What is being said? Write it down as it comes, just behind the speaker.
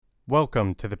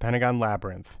Welcome to the Pentagon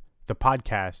Labyrinth, the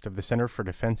podcast of the Center for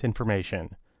Defense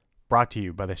Information, brought to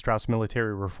you by the Strauss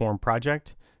Military Reform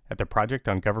Project at the Project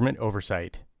on Government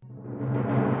Oversight.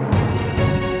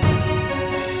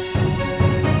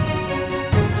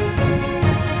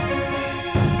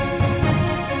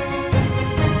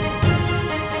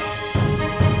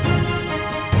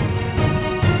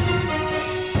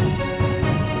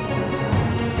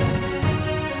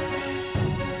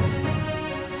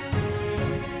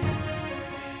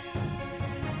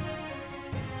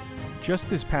 Just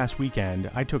this past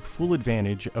weekend, I took full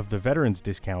advantage of the veterans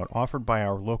discount offered by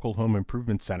our local home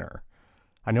improvement center.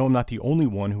 I know I'm not the only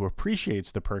one who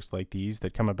appreciates the perks like these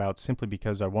that come about simply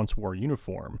because I once wore a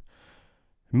uniform.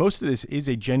 Most of this is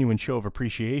a genuine show of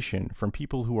appreciation from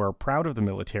people who are proud of the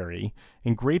military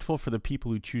and grateful for the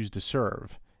people who choose to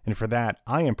serve, and for that,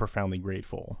 I am profoundly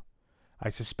grateful. I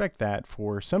suspect that,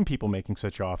 for some people making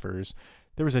such offers,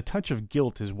 there is a touch of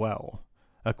guilt as well.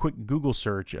 A quick Google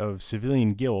search of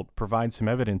civilian guilt provides some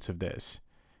evidence of this.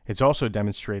 It's also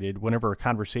demonstrated whenever a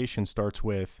conversation starts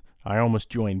with, "I almost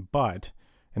joined, but,"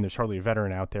 and there's hardly a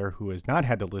veteran out there who has not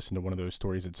had to listen to one of those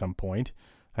stories at some point.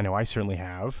 I know I certainly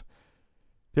have.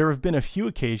 There have been a few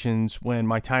occasions when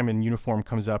my time in uniform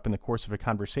comes up in the course of a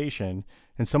conversation,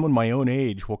 and someone my own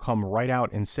age will come right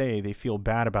out and say they feel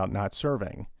bad about not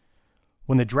serving.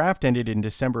 When the draft ended in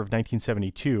December of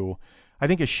 1972, I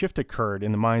think a shift occurred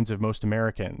in the minds of most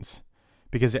Americans,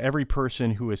 because every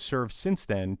person who has served since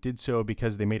then did so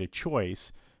because they made a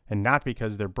choice and not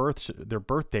because their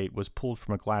birth date was pulled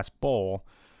from a glass bowl.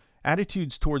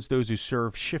 Attitudes towards those who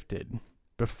serve shifted.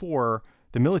 Before,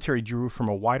 the military drew from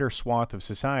a wider swath of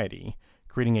society,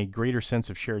 creating a greater sense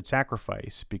of shared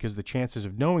sacrifice because the chances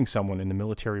of knowing someone in the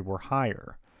military were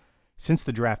higher. Since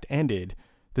the draft ended,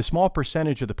 the small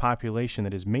percentage of the population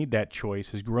that has made that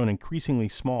choice has grown increasingly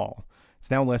small. It's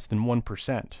now less than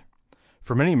 1%.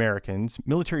 For many Americans,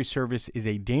 military service is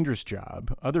a dangerous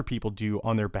job other people do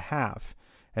on their behalf,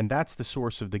 and that's the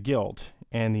source of the guilt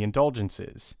and the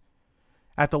indulgences.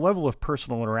 At the level of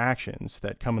personal interactions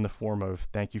that come in the form of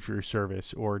 "thank you for your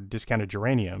service" or discounted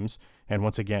geraniums, and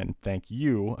once again, thank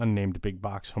you, unnamed big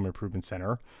box home improvement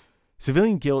center,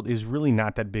 civilian guilt is really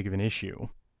not that big of an issue.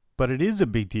 But it is a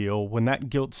big deal when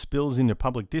that guilt spills into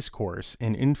public discourse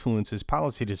and influences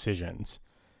policy decisions.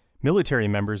 Military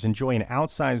members enjoy an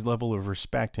outsized level of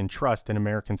respect and trust in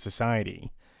American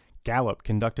society. Gallup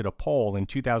conducted a poll in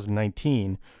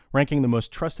 2019 ranking the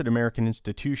most trusted American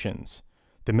institutions.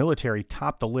 The military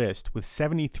topped the list with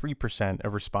 73%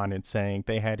 of respondents saying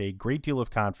they had a great deal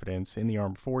of confidence in the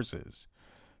armed forces.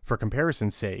 For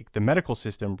comparison's sake, the medical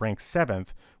system ranks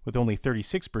 7th with only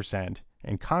 36%,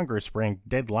 and Congress ranked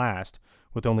dead last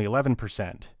with only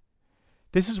 11%.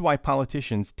 This is why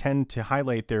politicians tend to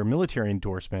highlight their military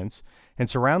endorsements and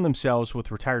surround themselves with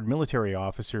retired military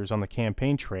officers on the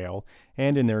campaign trail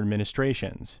and in their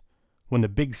administrations. When the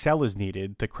big sell is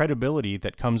needed, the credibility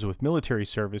that comes with military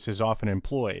service is often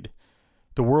employed.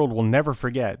 The world will never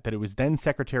forget that it was then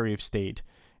Secretary of State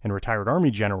and retired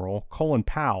Army General Colin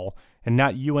Powell and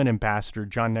not UN Ambassador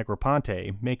John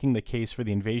Negroponte making the case for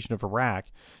the invasion of Iraq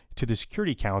to the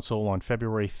Security Council on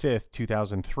February 5,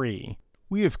 2003.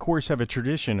 We, of course, have a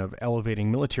tradition of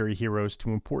elevating military heroes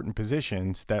to important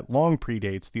positions that long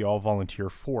predates the all-volunteer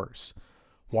force.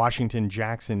 Washington,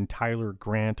 Jackson, Tyler,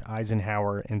 Grant,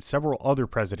 Eisenhower, and several other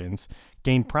presidents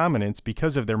gained prominence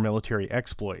because of their military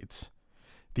exploits.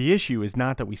 The issue is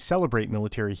not that we celebrate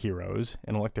military heroes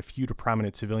and elect a few to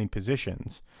prominent civilian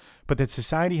positions, but that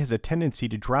society has a tendency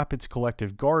to drop its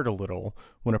collective guard a little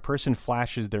when a person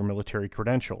flashes their military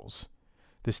credentials.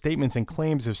 The statements and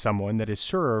claims of someone that has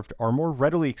served are more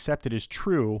readily accepted as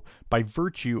true by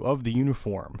virtue of the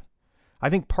uniform. I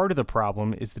think part of the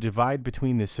problem is the divide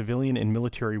between the civilian and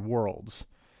military worlds.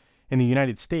 In the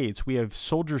United States, we have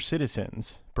soldier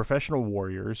citizens, professional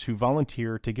warriors who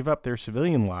volunteer to give up their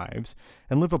civilian lives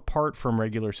and live apart from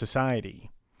regular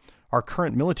society. Our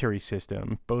current military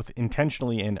system, both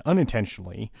intentionally and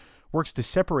unintentionally, works to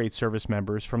separate service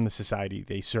members from the society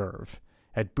they serve.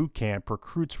 At boot camp,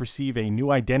 recruits receive a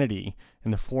new identity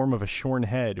in the form of a shorn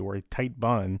head or a tight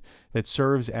bun that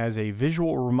serves as a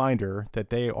visual reminder that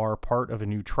they are part of a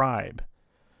new tribe.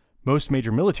 Most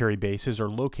major military bases are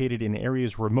located in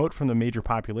areas remote from the major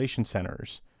population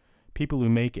centers. People who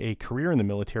make a career in the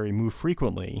military move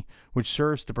frequently, which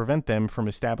serves to prevent them from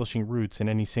establishing roots in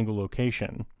any single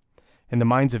location. In the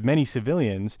minds of many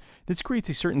civilians, this creates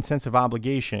a certain sense of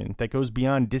obligation that goes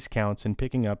beyond discounts and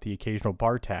picking up the occasional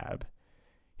bar tab.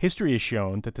 History has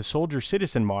shown that the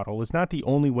soldier-citizen model is not the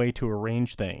only way to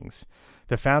arrange things.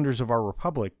 The founders of our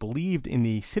republic believed in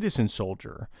the citizen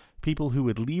soldier, people who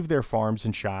would leave their farms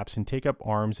and shops and take up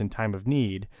arms in time of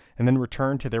need, and then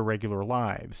return to their regular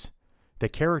lives. The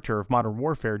character of modern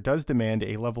warfare does demand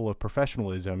a level of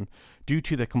professionalism due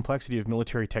to the complexity of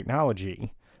military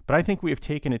technology, but I think we have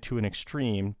taken it to an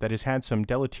extreme that has had some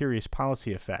deleterious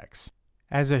policy effects.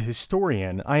 As a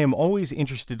historian, I am always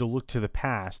interested to look to the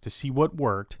past to see what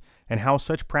worked and how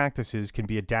such practices can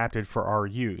be adapted for our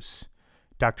use.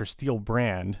 Dr. Steele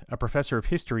Brand, a professor of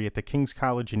history at the King's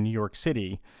College in New York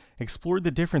City, explored the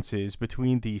differences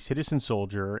between the citizen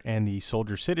soldier and the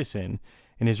soldier citizen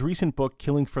in his recent book,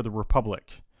 Killing for the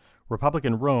Republic.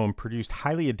 Republican Rome produced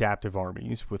highly adaptive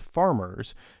armies with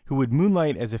farmers who would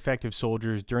moonlight as effective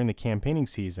soldiers during the campaigning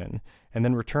season and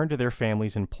then return to their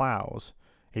families in plows,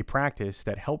 a practice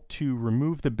that helped to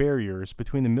remove the barriers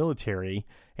between the military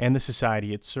and the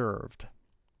society it served.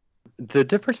 The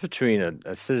difference between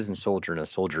a citizen soldier and a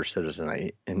soldier citizen,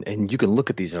 and you can look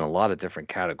at these in a lot of different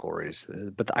categories,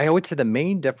 but I would say the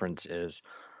main difference is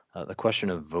the question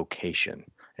of vocation.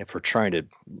 If we're trying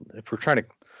to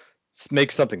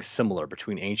make something similar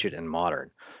between ancient and modern,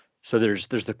 so there's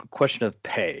the question of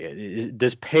pay.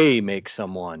 Does pay make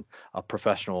someone a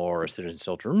professional or a citizen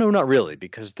soldier? No, not really,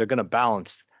 because they're going to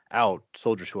balance out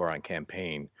soldiers who are on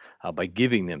campaign by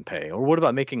giving them pay. Or what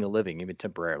about making a living, even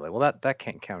temporarily? Well, that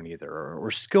can't count either. Or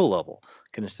skill level.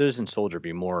 Can a citizen soldier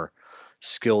be more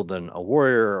skilled than a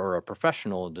warrior or a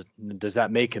professional? Does that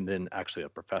make him then actually a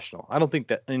professional? I don't think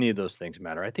that any of those things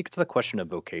matter. I think it's the question of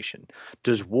vocation.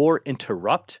 Does war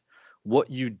interrupt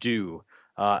what you do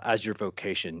as your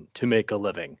vocation to make a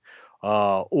living?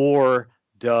 Or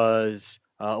does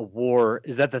war,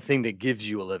 is that the thing that gives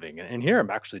you a living? And here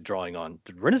I'm actually drawing on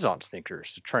the Renaissance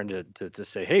thinkers trying to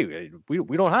say, hey,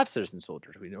 we don't have citizen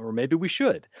soldiers, or maybe we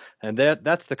should. And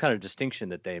that's the kind of distinction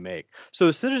that they make. So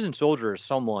a citizen soldier is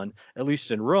someone, at least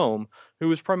in Rome, who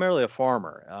was primarily a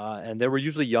farmer. And they were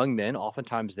usually young men.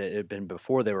 Oftentimes they had been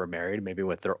before they were married, maybe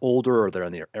with they're older or they're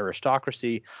in the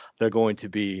aristocracy. They're going to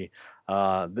be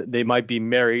they might be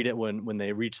married when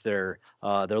they reach their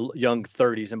young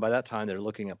 30s, and by that time they're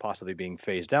looking at possibly being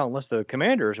phased out, unless the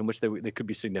commanders, in which they could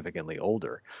be significantly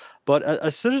older. But a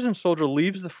citizen soldier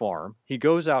leaves the farm, he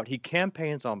goes out, he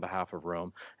campaigns on behalf of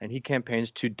Rome, and he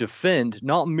campaigns to defend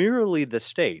not merely the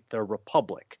state, the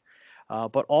republic,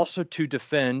 but also to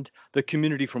defend the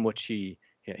community from which he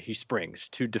springs,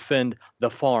 to defend the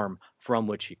farm from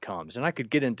which he comes. And I could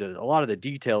get into a lot of the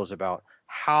details about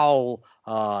how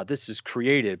this is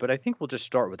created, but I think we'll just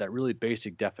start with that really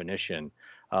basic definition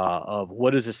of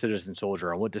what is a citizen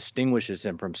soldier and what distinguishes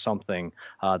him from something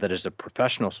that is a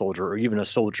professional soldier or even a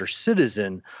soldier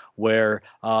citizen, where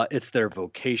it's their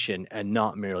vocation and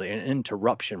not merely an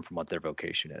interruption from what their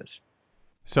vocation is.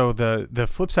 So the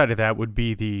flip side of that would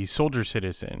be the soldier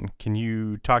citizen. Can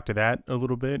you talk to that a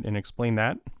little bit and explain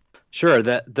that? Sure.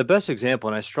 That the best example,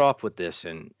 and I start off with this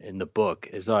in the book,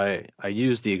 is I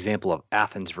use the example of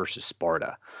Athens versus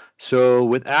Sparta. So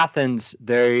with Athens,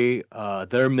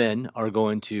 their men are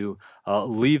going to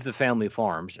leave the family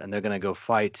farms and they're going to go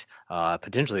fight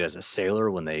potentially as a sailor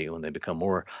when they become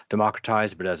more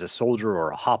democratized, but as a soldier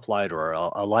or a hoplite or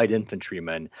a light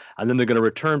infantryman, and then they're going to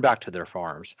return back to their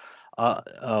farms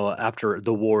after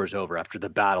the war is over, after the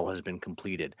battle has been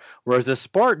completed. Whereas the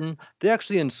Spartan, they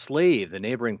actually enslave the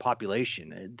neighboring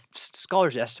population.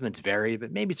 Scholars' estimates vary,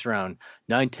 but maybe it's around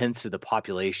 9/10 of the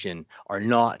population are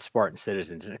not Spartan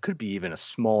citizens, and it could be even a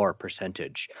smaller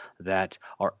percentage that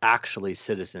are actually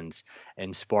citizens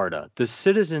in Sparta. The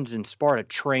citizens in Sparta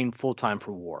train full time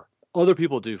for war. Other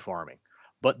people do farming.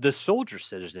 But the soldier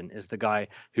citizen is the guy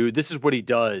who this is what he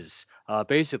does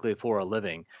basically for a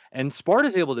living. And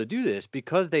Sparta's able to do this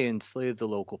because they enslave the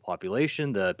local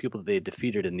population, the people that they had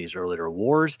defeated in these earlier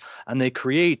wars, and they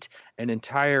create an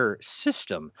entire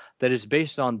system that is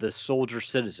based on the soldier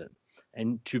citizen.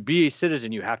 And to be a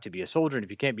citizen, you have to be a soldier. And if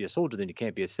you can't be a soldier, then you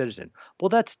can't be a citizen. Well,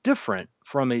 that's different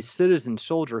from a citizen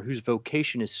soldier whose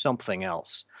vocation is something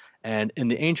else. And in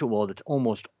the ancient world, it's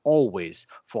almost always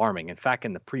farming. In fact,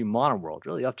 in the pre-modern world,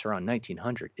 really up to around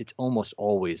 1900, it's almost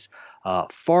always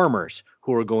farmers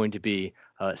who are going to be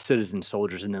citizen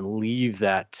soldiers and then leave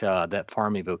that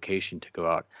farming vocation to go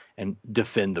out and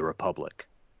defend the republic.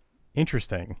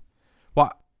 Interesting.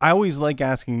 Well, I always like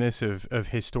asking this of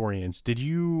historians.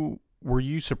 Were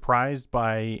you surprised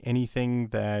by anything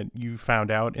that you found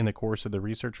out in the course of the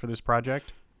research for this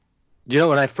project?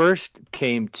 When I first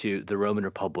came to the Roman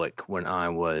Republic when I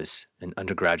was an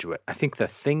undergraduate, I think the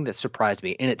thing that surprised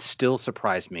me, and it still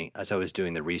surprised me as I was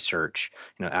doing the research,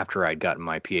 after I'd gotten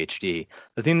my PhD,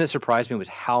 the thing that surprised me was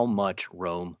how much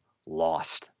Rome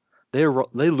lost. They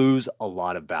lose a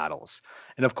lot of battles.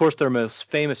 And of course, their most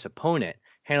famous opponent,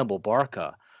 Hannibal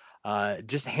Barca,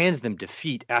 just hands them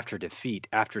defeat after defeat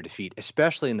after defeat,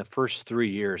 especially in the first 3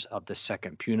 years of the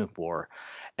Second Punic War.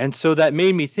 And so that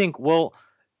made me think, well,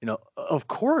 of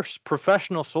course,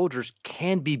 professional soldiers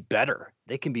can be better.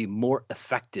 They can be more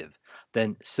effective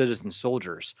than citizen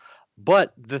soldiers.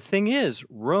 But the thing is,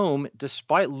 Rome,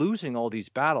 despite losing all these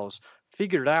battles,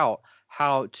 figured out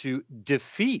how to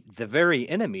defeat the very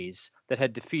enemies that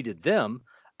had defeated them,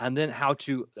 and then how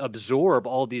to absorb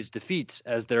all these defeats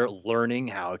as they're learning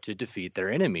how to defeat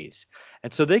their enemies.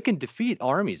 And so they can defeat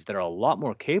armies that are a lot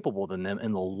more capable than them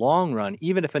in the long run,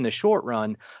 even if in the short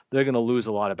run, they're going to lose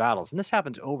a lot of battles. And this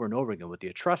happens over and over again with the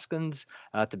Etruscans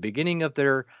at the beginning of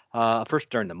their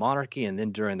first during the monarchy and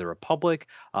then during the Republic.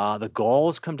 The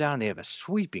Gauls come down; they have a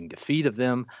sweeping defeat of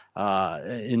them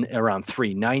in around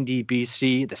 390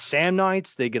 BC. The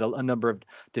Samnites, they get a number of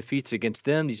defeats against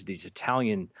them. These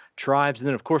Italian tribes, and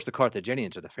then of course the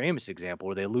Carthaginians are the famous example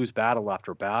where they lose battle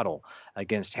after battle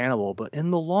against Hannibal. But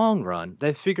in the long run,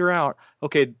 they figure out,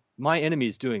 okay, my enemy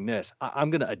is doing this. I'm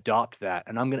going to adopt that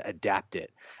and I'm going to adapt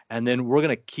it. And then we're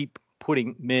going to keep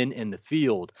putting men in the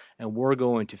field and we're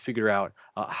going to figure out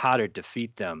how to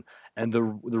defeat them. And the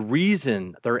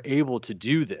reason they're able to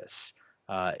do this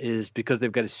is because they've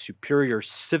got a superior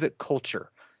civic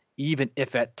culture, even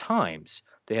if at times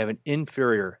they have an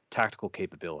inferior tactical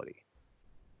capability.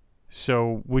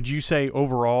 So, would you say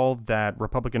overall that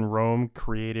Republican Rome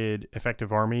created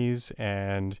effective armies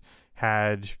and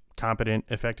had competent,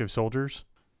 effective soldiers?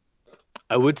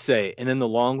 I would say, and in the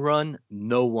long run,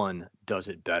 no one does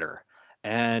it better.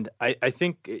 And I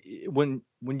think when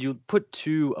you put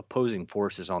two opposing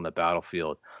forces on the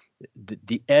battlefield,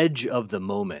 the edge of the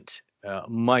moment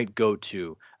might go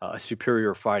to a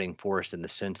superior fighting force in the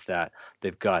sense that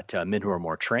they've got men who are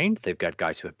more trained, they've got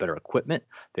guys who have better equipment,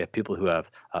 they have people who have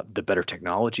the better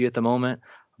technology at the moment.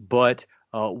 But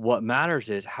what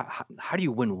matters is how do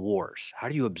you win wars? How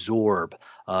do you absorb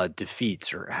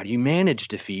defeats, or how do you manage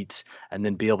defeats and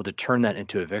then be able to turn that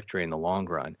into a victory in the long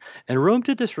run? And Rome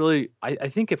did this really. I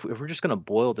think if we're just going to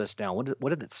boil this down, what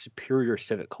did that superior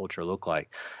civic culture look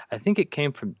like? I think it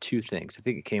came from two things. I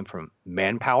think it came from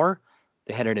manpower.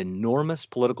 They had an enormous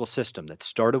political system that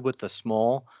started with the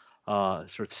small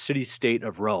sort of city state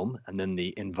of Rome and then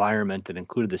the environment that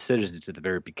included the citizens at the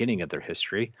very beginning of their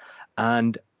history.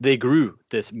 And they grew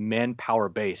this manpower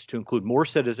base to include more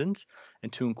citizens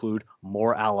and to include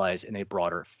more allies in a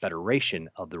broader federation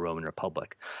of the Roman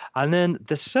Republic. And then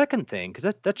the second thing,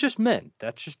 because that's just men,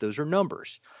 those are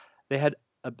numbers. They had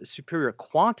a superior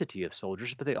quantity of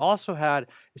soldiers, but they also had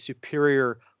a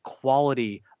superior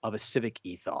quality of a civic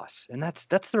ethos, and that's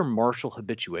their martial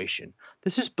habituation.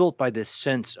 This is built by this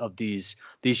sense of these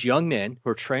young men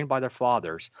who are trained by their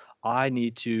fathers. I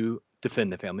need to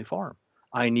defend the family farm.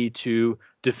 I need to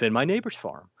defend my neighbor's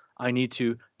farm. I need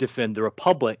to defend the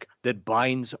republic that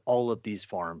binds all of these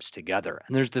farms together.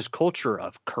 And there's this culture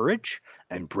of courage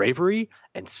and bravery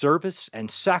and service and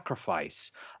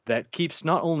sacrifice that keeps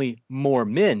not only more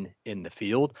men in the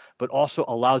field, but also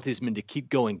allows these men to keep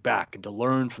going back and to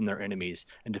learn from their enemies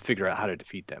and to figure out how to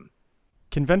defeat them.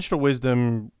 Conventional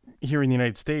wisdom here in the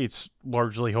United States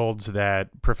largely holds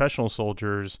that professional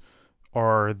soldiers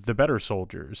are the better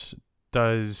soldiers.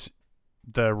 Does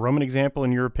the Roman example,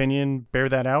 in your opinion, bear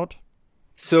that out?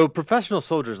 So, professional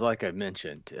soldiers, like I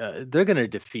mentioned, they're going to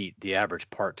defeat the average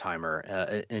part timer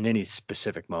in any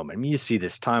specific moment. I mean, you see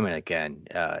this time and again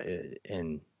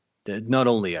in not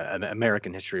only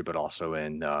American history, but also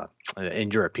in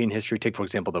European history. Take, for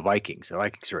example, the Vikings. The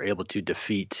Vikings are able to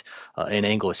defeat an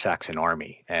Anglo-Saxon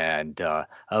army, and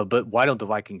but why don't the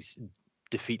Vikings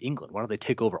defeat England? Why don't they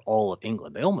take over all of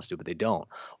England? They almost do, but they don't.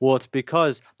 Well, it's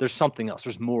because there's something else.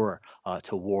 There's more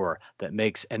to war that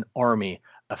makes an army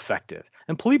effective.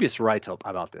 And Polybius writes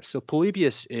about this. So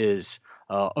Polybius is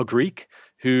a Greek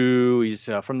who he's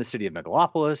from the city of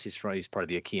Megalopolis. He's part of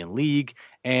the Achaean League,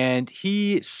 and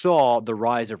he saw the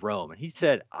rise of Rome. And he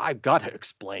said, "I've got to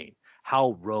explain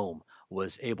how Rome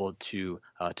was able to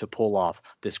pull off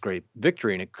this great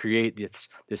victory and to create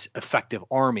this effective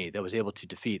army that was able to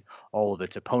defeat all of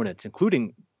its opponents,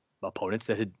 including opponents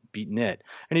that had beaten it."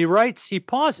 And he writes, he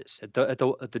pauses at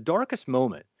the darkest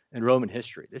moment in Roman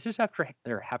history. This is after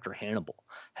Hannibal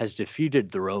has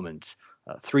defeated the Romans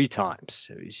three times.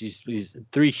 So he's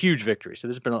three huge victories. So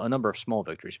there's been a number of small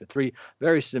victories, but three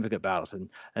very significant battles.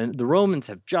 And the Romans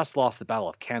have just lost the Battle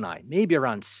of Cannae, maybe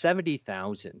around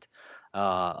 70,000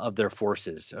 of their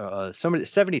forces.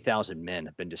 70,000 men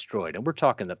have been destroyed. And we're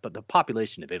talking but the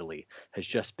population of Italy has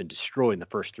just been destroyed in the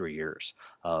first 3 years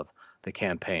of the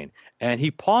campaign. And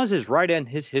he pauses right in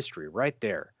his history, right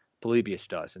there. Polybius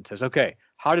does, and says, okay,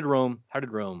 how did Rome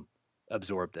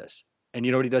absorb this? And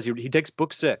you know what he does? He takes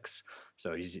book 6.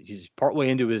 So he's partway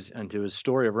into his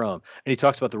story of Rome, and he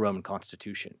talks about the Roman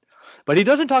Constitution. But he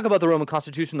doesn't talk about the Roman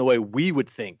Constitution the way we would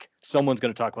think someone's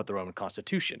going to talk about the Roman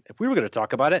Constitution. If we were going to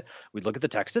talk about it, we'd look at the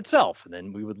text itself, and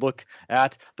then we would look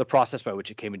at the process by which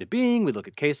it came into being. We'd look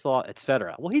at case law,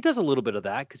 etc. Well, he does a little bit of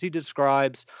that because he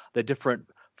describes the different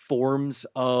forms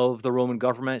of the Roman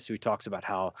government. So he talks about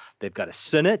how they've got a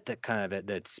senate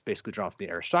that's basically drawn from the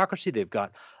aristocracy. They've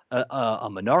got a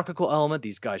monarchical element.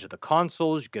 These guys are the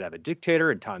consuls. You could have a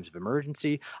dictator in times of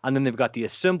emergency. And then they've got the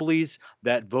assemblies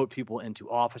that vote people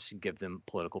into office and give them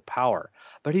political power.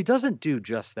 But he doesn't do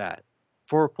just that.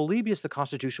 For Polybius, the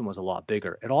Constitution was a lot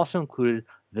bigger. It also included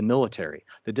the military,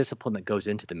 the discipline that goes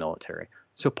into the military.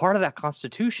 So part of that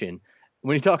Constitution,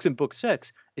 when he talks in Book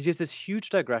 6, is he has this huge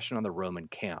digression on the Roman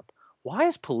camp. Why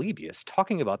is Polybius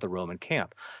talking about the Roman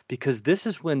camp? Because this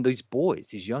is when these boys,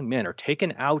 these young men, are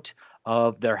taken out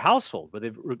of their household, where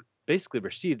they've basically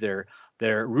received their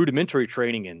rudimentary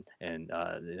training in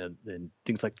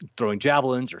things like throwing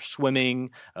javelins or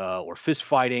swimming or fist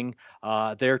fighting.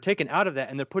 They're taken out of that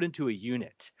and they're put into a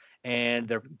unit.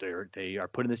 And they are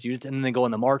put in this unit, and then they go on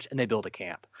the march and they build a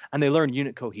camp, and they learn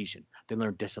unit cohesion, they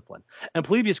learn discipline. And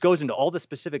Polybius goes into all the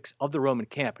specifics of the Roman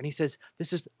camp, and he says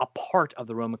this is a part of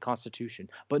the Roman Constitution.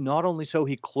 But not only so,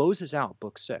 he closes out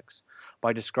Book 6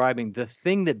 by describing the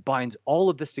thing that binds all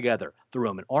of this together: the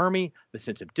Roman army, the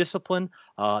sense of discipline,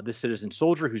 the citizen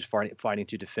soldier who's fighting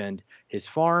to defend his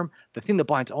farm. The thing that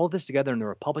binds all of this together in the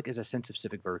Republic is a sense of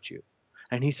civic virtue.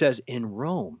 And he says in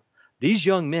Rome, these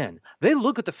young men, they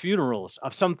look at the funerals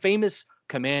of some famous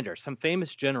commander, some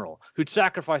famous general who'd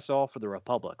sacrificed all for the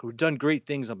Republic, who'd done great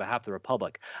things on behalf of the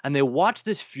Republic. And they watch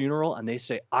this funeral and they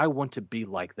say, I want to be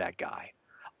like that guy.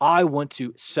 I want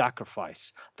to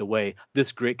sacrifice the way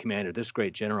this great commander, this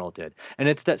great general did. And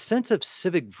it's that sense of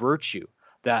civic virtue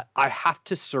that I have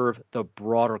to serve the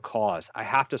broader cause. I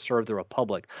have to serve the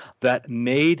Republic that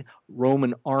made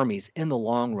Roman armies in the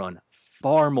long run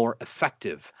far more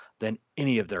effective than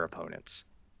any of their opponents.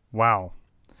 Wow.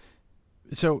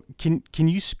 So can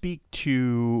you speak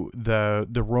to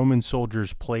the Roman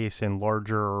soldiers' place in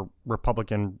larger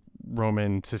Republican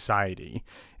Roman society?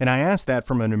 And I ask that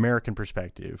from an American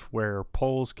perspective, where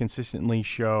polls consistently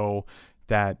show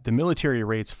that the military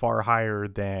rates far higher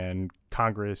than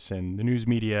Congress and the news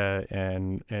media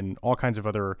and all kinds of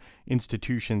other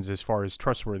institutions as far as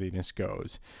trustworthiness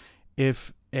goes.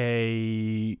 If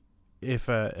a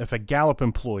Gallup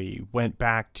employee went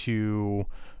back to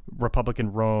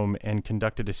Republican Rome and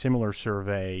conducted a similar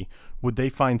survey, would they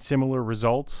find similar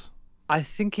results? I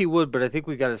think he would, but I think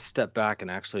we got to step back and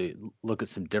actually look at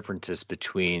some differences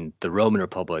between the Roman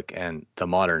Republic and the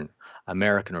modern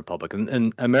American Republic.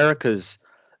 And America's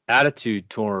attitude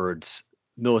towards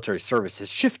military service has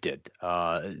shifted.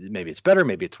 Maybe it's better,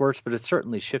 maybe it's worse, but it's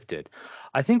certainly shifted.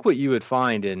 I think what you would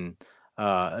find in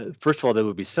first of all, that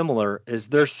would be similar is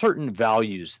there are certain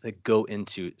values that go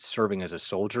into serving as a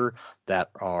soldier that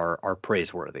are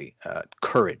praiseworthy: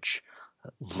 courage,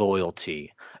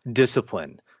 loyalty,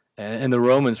 discipline. And the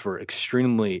Romans were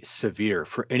extremely severe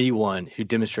for anyone who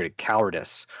demonstrated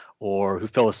cowardice or who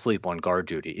fell asleep on guard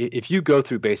duty. If you go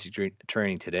through basic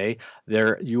training today,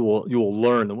 there you will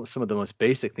learn some of the most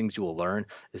basic things you will learn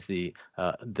is the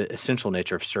essential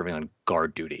nature of serving on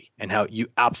guard duty and how you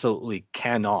absolutely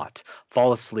cannot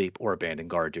fall asleep or abandon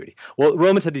guard duty. Well,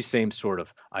 Romans had these same sort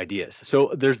of ideas.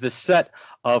 So there's this set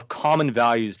of common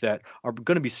values that are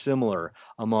going to be similar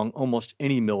among almost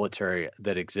any military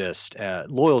that exists: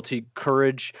 loyalty,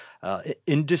 courage,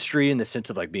 industry in the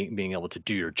sense of like being able to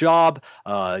do your job,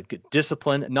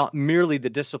 discipline, not merely the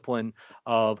discipline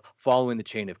of following the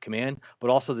chain of command, but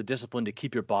also the discipline to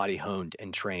keep your body honed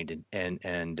and trained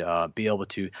and be able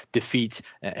to defeat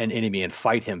an enemy and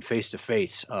fight him face to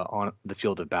face on the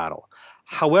field of battle.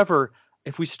 However,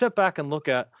 if we step back and look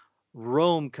at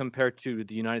Rome compared to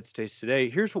the United States today,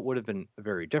 here's what would have been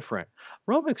very different.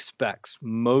 Rome expects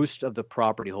most of the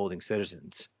property holding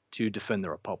citizens to defend the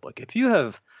Republic. If you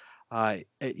have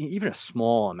even a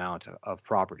small amount of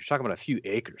property, you're talking about a few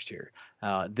acres here,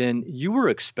 then you were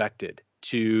expected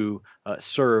to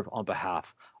serve on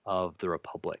behalf of the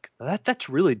Republic. That's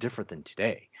really different than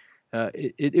today.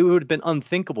 It would have been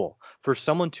unthinkable for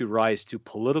someone to rise to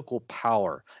political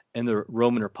power in the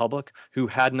Roman Republic who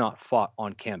had not fought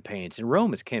on campaigns. And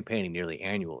Rome is campaigning nearly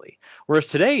annually, whereas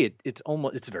today it's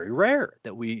very rare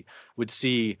that we would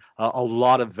see a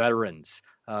lot of veterans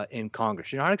in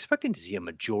Congress. You're not expecting to see a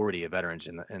majority of veterans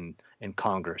in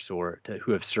Congress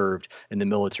who have served in the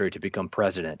military to become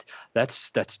president.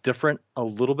 That's different a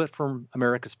little bit from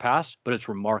America's past, but it's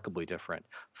remarkably different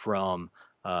from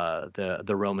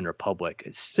the Roman Republic.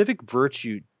 Civic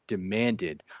virtue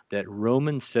demanded that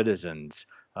Roman citizens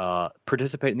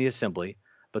participate in the assembly,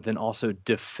 but then also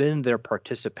defend their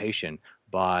participation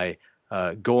by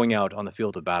going out on the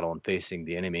field of battle and facing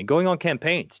the enemy and going on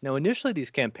campaigns. Now, initially,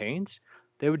 these campaigns,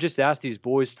 they would just ask these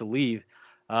boys to leave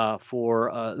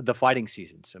for the fighting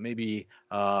season. So maybe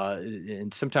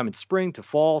sometime in spring to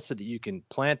fall, so that you can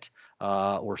plant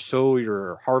or sow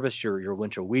your harvest your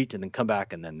winter wheat, and then come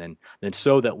back and then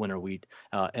sow that winter wheat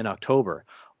in October.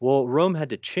 Well, Rome had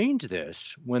to change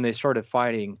this when they started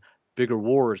fighting bigger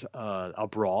wars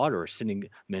abroad, or sending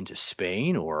men to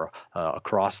Spain, or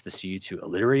across the sea to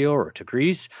Illyria or to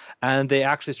Greece. And they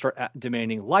actually start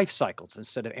demanding life cycles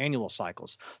instead of annual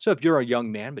cycles. So if you're a young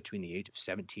man between the age of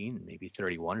 17 and maybe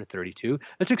 31 or 32,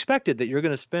 it's expected that you're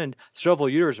going to spend several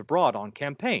years abroad on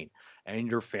campaign. And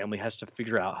your family has to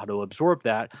figure out how to absorb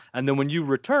that. And then when you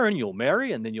return, you'll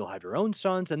marry, and then you'll have your own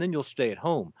sons, and then you'll stay at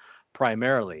home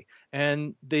primarily.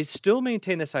 And they still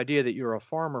maintain this idea that you're a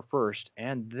farmer first,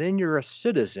 and then you're a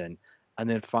citizen, and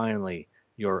then finally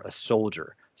you're a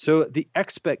soldier. So the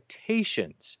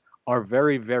expectations are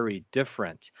very, very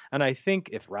different. And I think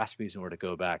if Rasmussen were to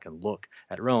go back and look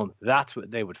at Rome, that's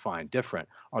what they would find different,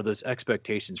 are those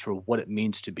expectations for what it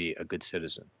means to be a good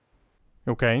citizen.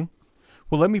 Okay.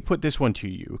 Well, let me put this one to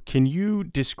you. Can you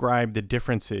describe the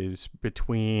differences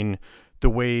between the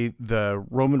way the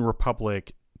Roman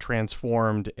Republic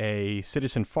transformed a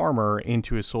citizen farmer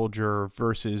into a soldier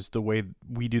versus the way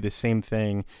we do the same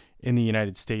thing in the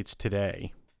United States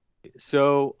today?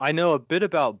 So I know a bit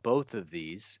about both of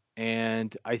these,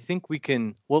 and I think we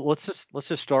can. Well, let's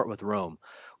just start with Rome.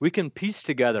 We can piece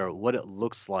together what it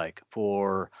looks like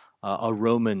for a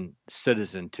Roman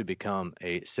citizen to become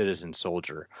a citizen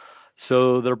soldier.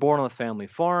 So they're born on a family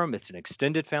farm. It's an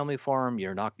extended family farm.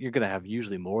 You're going to have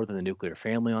usually more than the nuclear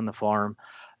family on the farm.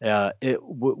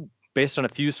 Based on a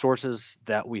few sources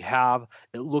that we have,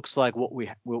 it looks like what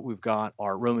we've got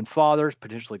are Roman fathers,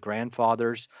 potentially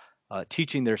grandfathers,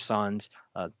 teaching their sons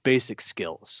basic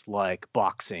skills like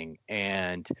boxing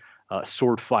and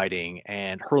sword fighting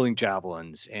and hurling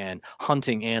javelins and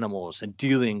hunting animals and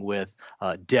dealing with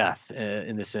death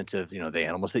in the sense of the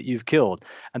animals that you've killed.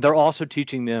 And they're also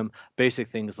teaching them basic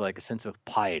things like a sense of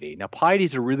piety. Now, piety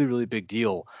is a really, really big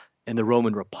deal in the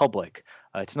Roman Republic.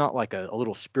 It's not like a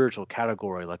little spiritual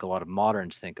category like a lot of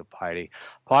moderns think of piety.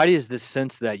 Piety is this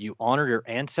sense that you honor your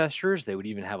ancestors. They would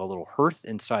even have a little hearth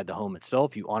inside the home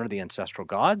itself. You honor the ancestral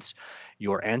gods.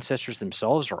 Your ancestors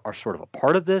themselves are sort of a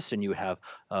part of this, and you have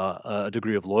a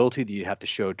degree of loyalty that you have to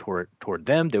show toward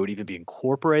them. They would even be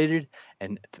incorporated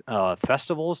in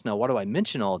festivals. Now, why do I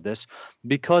mention all of this?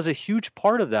 Because a huge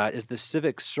part of that is the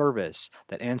civic service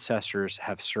that ancestors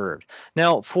have served.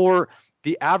 Now, for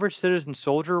the average citizen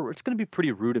soldier, it's going to be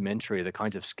pretty rudimentary, the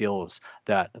kinds of skills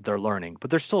that they're learning,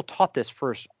 but they're still taught this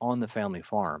first on the family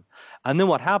farm. And then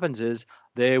what happens is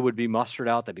they would be mustered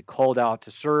out, they'd be called out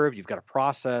to serve. You've got a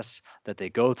process that they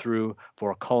go through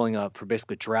for calling up, for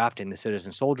basically drafting the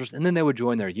citizen soldiers, and then they would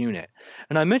join their unit.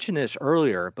 And I mentioned this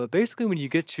earlier, but basically when you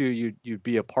get to you'd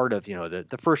be a part of,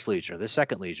 the first legion or the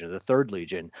second legion or the third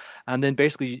legion, and then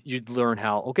basically you'd learn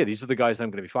how, okay, these are the guys that I'm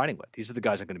going to be fighting with. These are the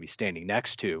guys I'm going to be standing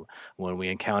next to when we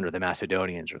encounter the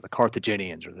Macedonians or the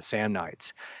Carthaginians or the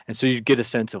Samnites. And so you get a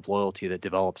sense of loyalty that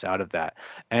develops out of that.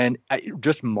 And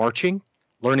just marching,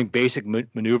 learning basic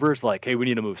maneuvers like, hey, we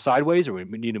need to move sideways, or we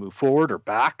need to move forward or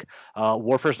back.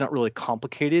 Warfare is not really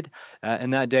complicated in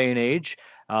that day and age.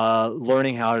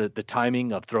 Learning the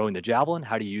timing of throwing the javelin,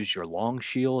 how to use your long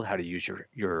shield, how to use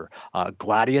your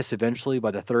gladius eventually by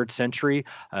the 3rd century,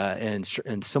 and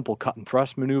simple cut and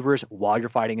thrust maneuvers while you're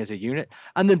fighting as a unit,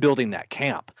 and then building that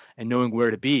camp and knowing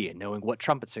where to be and knowing what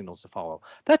trumpet signals to follow.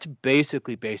 That's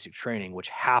basically basic training,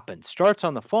 which starts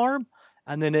on the farm,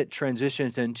 and then it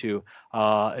transitions into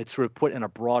it's sort of put in a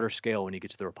broader scale when you get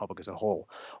to the Republic as a whole.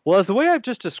 Well, as the way I've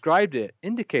just described it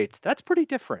indicates, that's pretty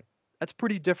different. That's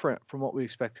pretty different from what we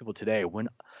expect people today.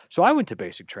 So I went to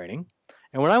basic training,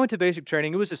 and when I went to basic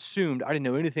training, it was assumed I didn't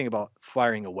know anything about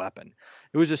firing a weapon.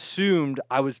 It was assumed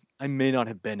I may not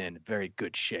have been in very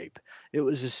good shape. It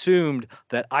was assumed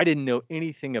that I didn't know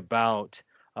anything about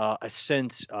a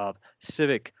sense of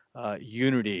civic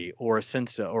unity or a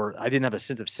sense of, or I didn't have a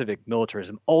sense of civic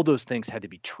militarism. All those things had to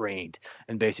be trained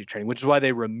in basic training, which is why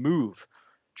they remove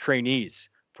trainees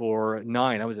for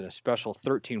 9. I was in a special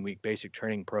 13-week basic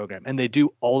training program, and they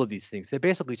do all of these things. They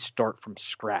basically start from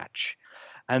scratch,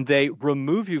 and they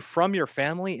remove you from your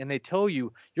family, and they tell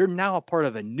you you're now a part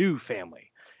of a new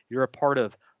family. You're a part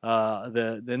of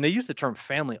and they use the term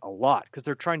family a lot because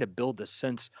they're trying to build this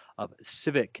sense of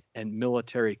civic and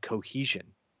military cohesion.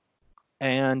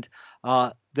 And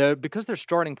because they're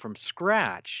starting from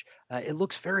scratch, it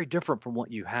looks very different from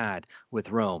what you had with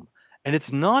Rome. And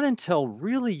it's not until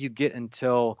really you get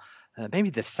until maybe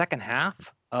the second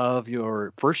half of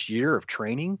your first year of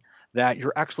training that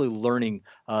you're actually learning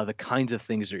the kinds of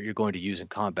things that you're going to use in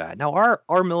combat. Now,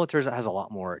 our military has a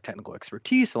lot more technical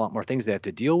expertise, a lot more things they have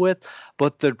to deal with,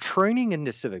 but the training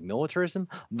into civic militarism,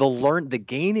 the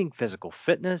gaining physical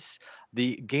fitness,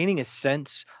 the gaining a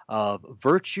sense of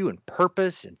virtue and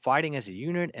purpose and fighting as a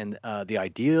unit and the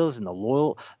ideals and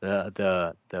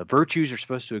the virtues you're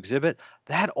supposed to exhibit,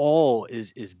 that all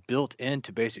is built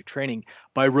into basic training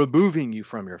by removing you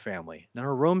from your family. Now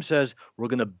Rome says we're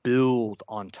going to build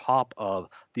on top of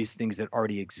these things that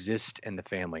already exist in the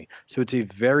family. So it's a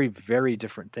very, very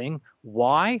different thing.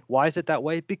 Why is it that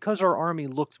way? Because our army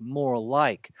looks more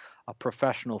like a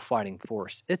professional fighting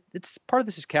force. It's part of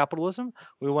this is capitalism.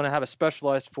 We want to have a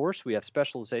specialized force. We have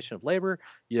specialization of labor.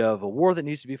 You have a war that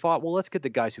needs to be fought. Well, let's get the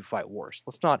guys who fight wars.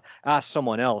 Let's not ask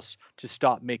someone else to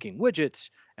stop making widgets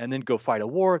and then go fight a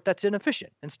war. That's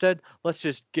inefficient. Instead, let's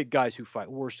just get guys who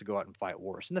fight wars to go out and fight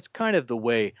wars. And that's kind of the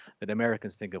way that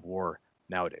Americans think of war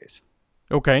nowadays.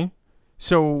 Okay.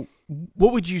 So,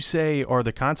 what would you say are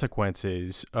the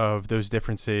consequences of those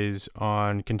differences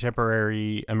on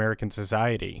contemporary American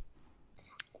society?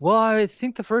 Well, I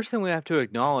think the first thing we have to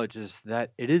acknowledge is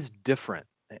that it is different.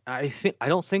 I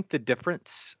don't think the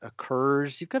difference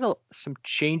occurs. You've got some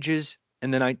changes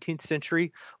in the 19th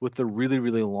century with the really,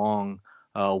 really long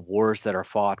wars that are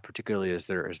fought, particularly as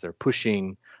they're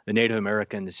pushing the Native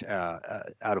Americans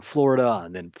out of Florida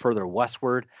and then further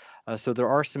westward. So there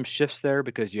are some shifts there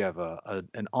because you have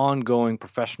an ongoing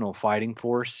professional fighting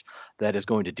force that is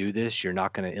going to do this. You're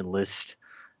not going to enlist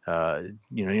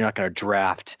you're not going to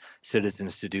draft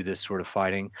citizens to do this sort of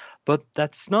fighting. But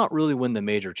that's not really when the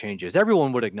major change is.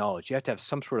 Everyone would acknowledge you have to have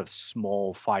some sort of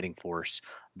small fighting force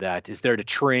that is there to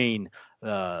train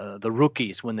the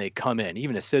rookies when they come in.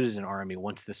 Even a citizen army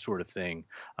wants this sort of thing,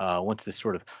 wants this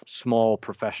sort of small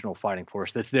professional fighting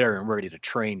force that's there and ready to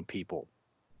train people.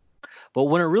 But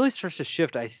when it really starts to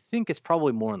shift, I think it's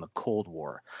probably more in the Cold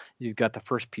War. You've got the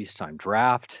first peacetime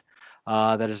draft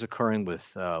that is occurring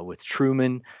with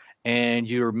Truman, and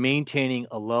you're maintaining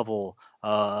a level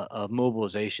of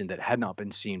mobilization that had not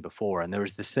been seen before. And there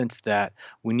was the sense that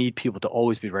we need people to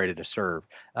always be ready to serve,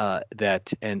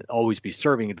 that and always be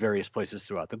serving at various places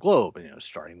throughout the globe.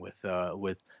 Starting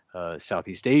with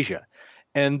Southeast Asia,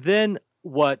 and then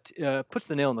what puts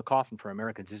the nail in the coffin for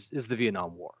Americans is the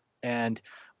Vietnam War. And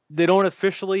they don't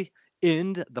officially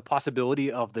end the possibility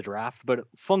of the draft, but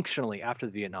functionally after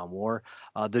the Vietnam War,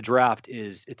 the draft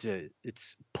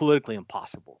it's politically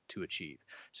impossible to achieve.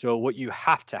 So what you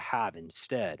have to have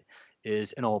instead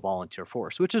is an all volunteer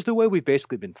force, which is the way we've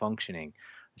basically been functioning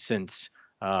since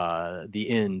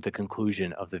the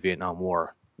conclusion of the Vietnam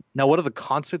War. Now, what are the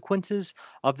consequences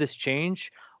of this change?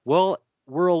 Well,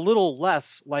 we're a little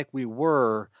less like we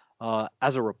were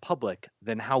as a republic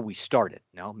than how we started.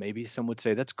 Now, maybe some would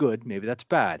say that's good, maybe that's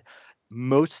bad.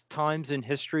 Most times in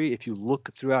history, if you look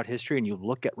throughout history and you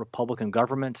look at republican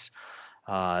governments,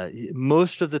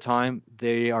 most of the time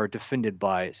they are defended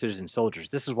by citizen soldiers.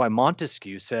 This is why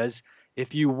Montesquieu says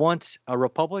if you want a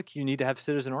republic, you need to have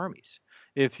citizen armies.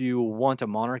 If you want a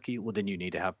monarchy, well, then you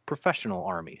need to have professional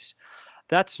armies.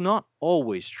 That's not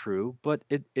always true, but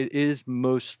it is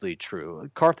mostly true.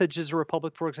 Carthage is a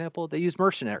republic, for example. They use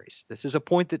mercenaries. This is a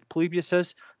point that Polybius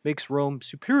says makes Rome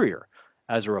superior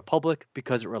as a republic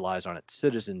because it relies on its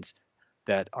citizens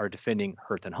that are defending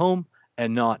hearth and home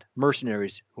and not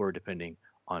mercenaries who are depending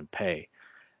on pay.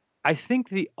 I think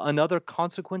the another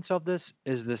consequence of this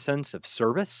is the sense of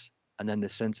service and then the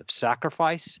sense of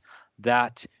sacrifice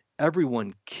that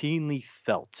everyone keenly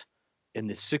felt in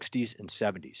the 60s and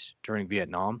 70s during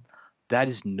Vietnam. That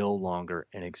is no longer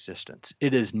in existence.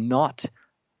 It is not,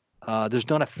 there's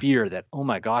not a fear that, oh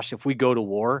my gosh, if we go to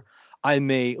war, I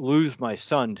may lose my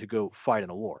son to go fight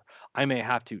in a war. I may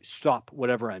have to stop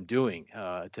whatever I'm doing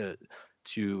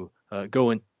to go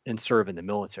and serve in the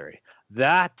military.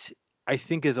 That I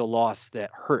think is a loss that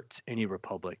hurts any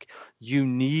republic. You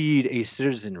need a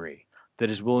citizenry that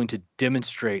is willing to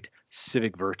demonstrate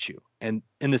civic virtue, and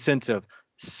in the sense of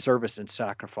service and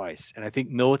sacrifice. And I think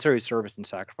military service and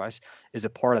sacrifice is a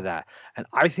part of that. And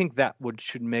I think that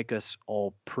should make us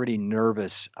all pretty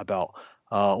nervous about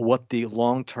what the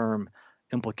long-term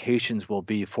implications will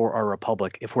be for our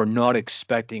republic if we're not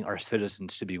expecting our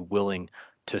citizens to be willing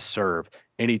to serve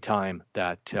anytime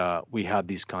that we have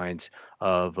these kinds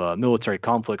of military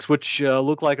conflicts, which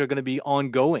look like are going to be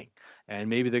ongoing. And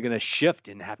maybe they're going to shift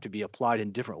and have to be applied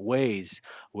in different ways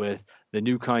with the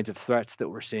new kinds of threats that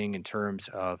we're seeing in terms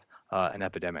of an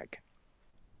epidemic.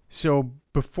 So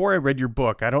before I read your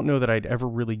book, I don't know that I'd ever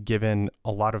really given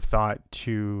a lot of thought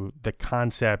to the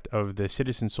concept of the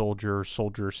citizen soldier,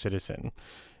 soldier citizen.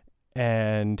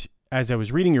 And as I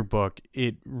was reading your book,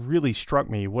 it really struck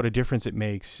me what a difference it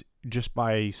makes just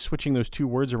by switching those two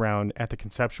words around at the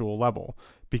conceptual level,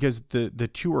 because the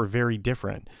two are very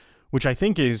different, which I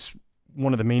think is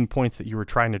one of the main points that you were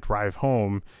trying to drive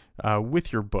home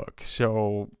with your book.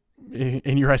 So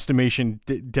in your estimation,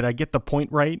 did I get the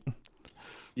point right?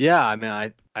 Yeah, I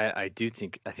mean, I do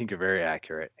think you're very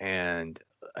accurate, and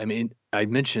I mean, I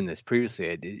mentioned this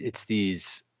previously. It's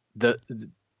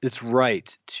it's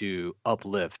right to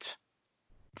uplift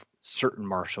certain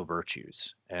martial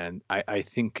virtues, and I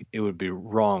think it would be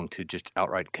wrong to just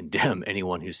outright condemn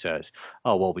anyone who says,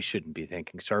 "Oh, well, we shouldn't be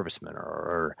thanking servicemen,"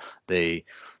 or they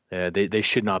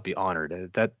should not be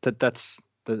honored. That's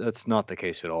not the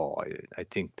case at all. I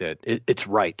think that it's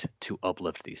right to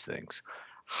uplift these things.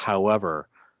 However,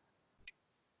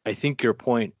 I think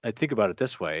I think about it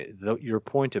this way, your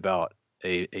point about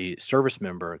a service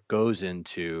member goes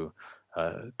into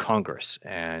Congress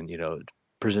and,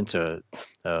 presents a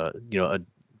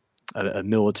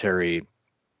military,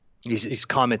 he's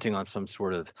commenting on some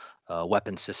sort of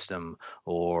weapon system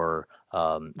or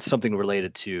something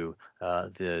related to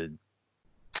the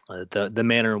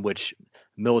manner in which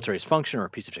militaries function, or a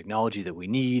piece of technology that we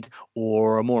need,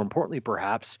 or more importantly,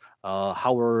 perhaps,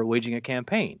 how we're waging a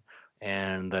campaign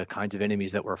and the kinds of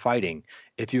enemies that we're fighting.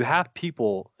 If you have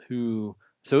people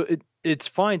it's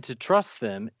fine to trust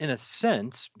them in a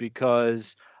sense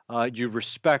because you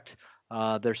respect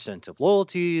their sense of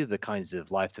loyalty, the kinds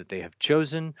of life that they have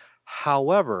chosen.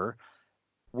 However,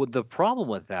 what the problem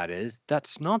with that is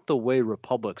that's not the way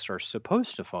republics are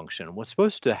supposed to function. What's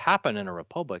supposed to happen in a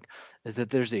republic is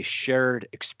that there's a shared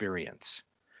experience.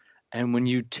 And when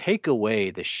you take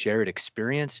away the shared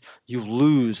experience, you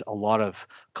lose a lot of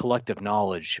collective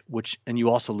knowledge, and you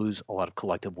also lose a lot of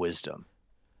collective wisdom.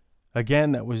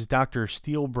 Again, that was Dr.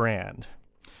 Steele Brand.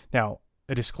 Now,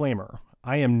 a disclaimer.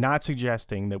 I am not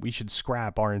suggesting that we should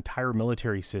scrap our entire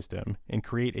military system and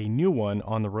create a new one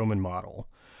on the Roman model.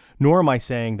 Nor am I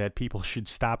saying that people should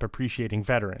stop appreciating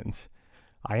veterans.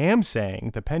 I am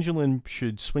saying the pendulum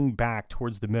should swing back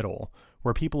towards the middle,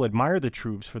 where people admire the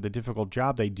troops for the difficult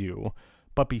job they do,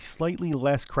 but be slightly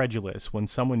less credulous when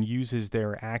someone uses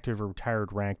their active or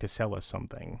retired rank to sell us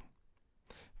something.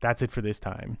 That's it for this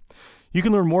time. You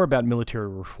can learn more about military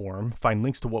reform, find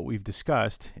links to what we've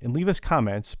discussed, and leave us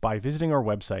comments by visiting our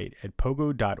website at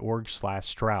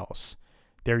pogo.org/Strauss.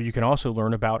 There you can also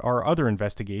learn about our other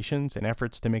investigations and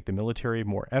efforts to make the military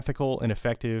more ethical and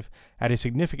effective at a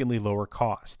significantly lower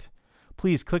cost.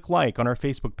 Please click like on our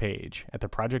Facebook page at the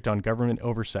Project on Government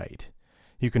Oversight.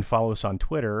 You can follow us on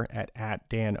Twitter at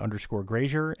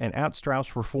 @Dan_Grazier and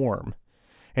 @StraussReform.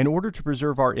 In order to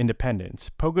preserve our independence,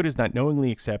 Pogo does not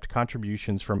knowingly accept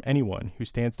contributions from anyone who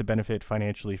stands to benefit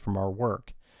financially from our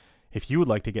work. If you would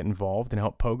like to get involved and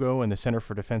help Pogo and the Center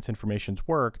for Defense Information's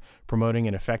work promoting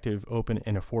an effective, open,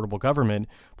 and affordable government,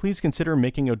 please consider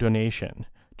making a donation.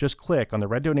 Just click on the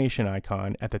red donation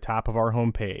icon at the top of our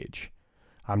homepage.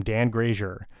 I'm Dan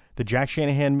Grazier, the Jack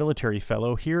Shanahan Military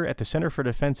Fellow here at the Center for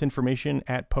Defense Information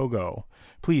at Pogo.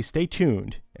 Please stay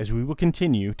tuned as we will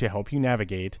continue to help you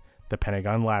navigate the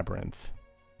Pentagon Labyrinth.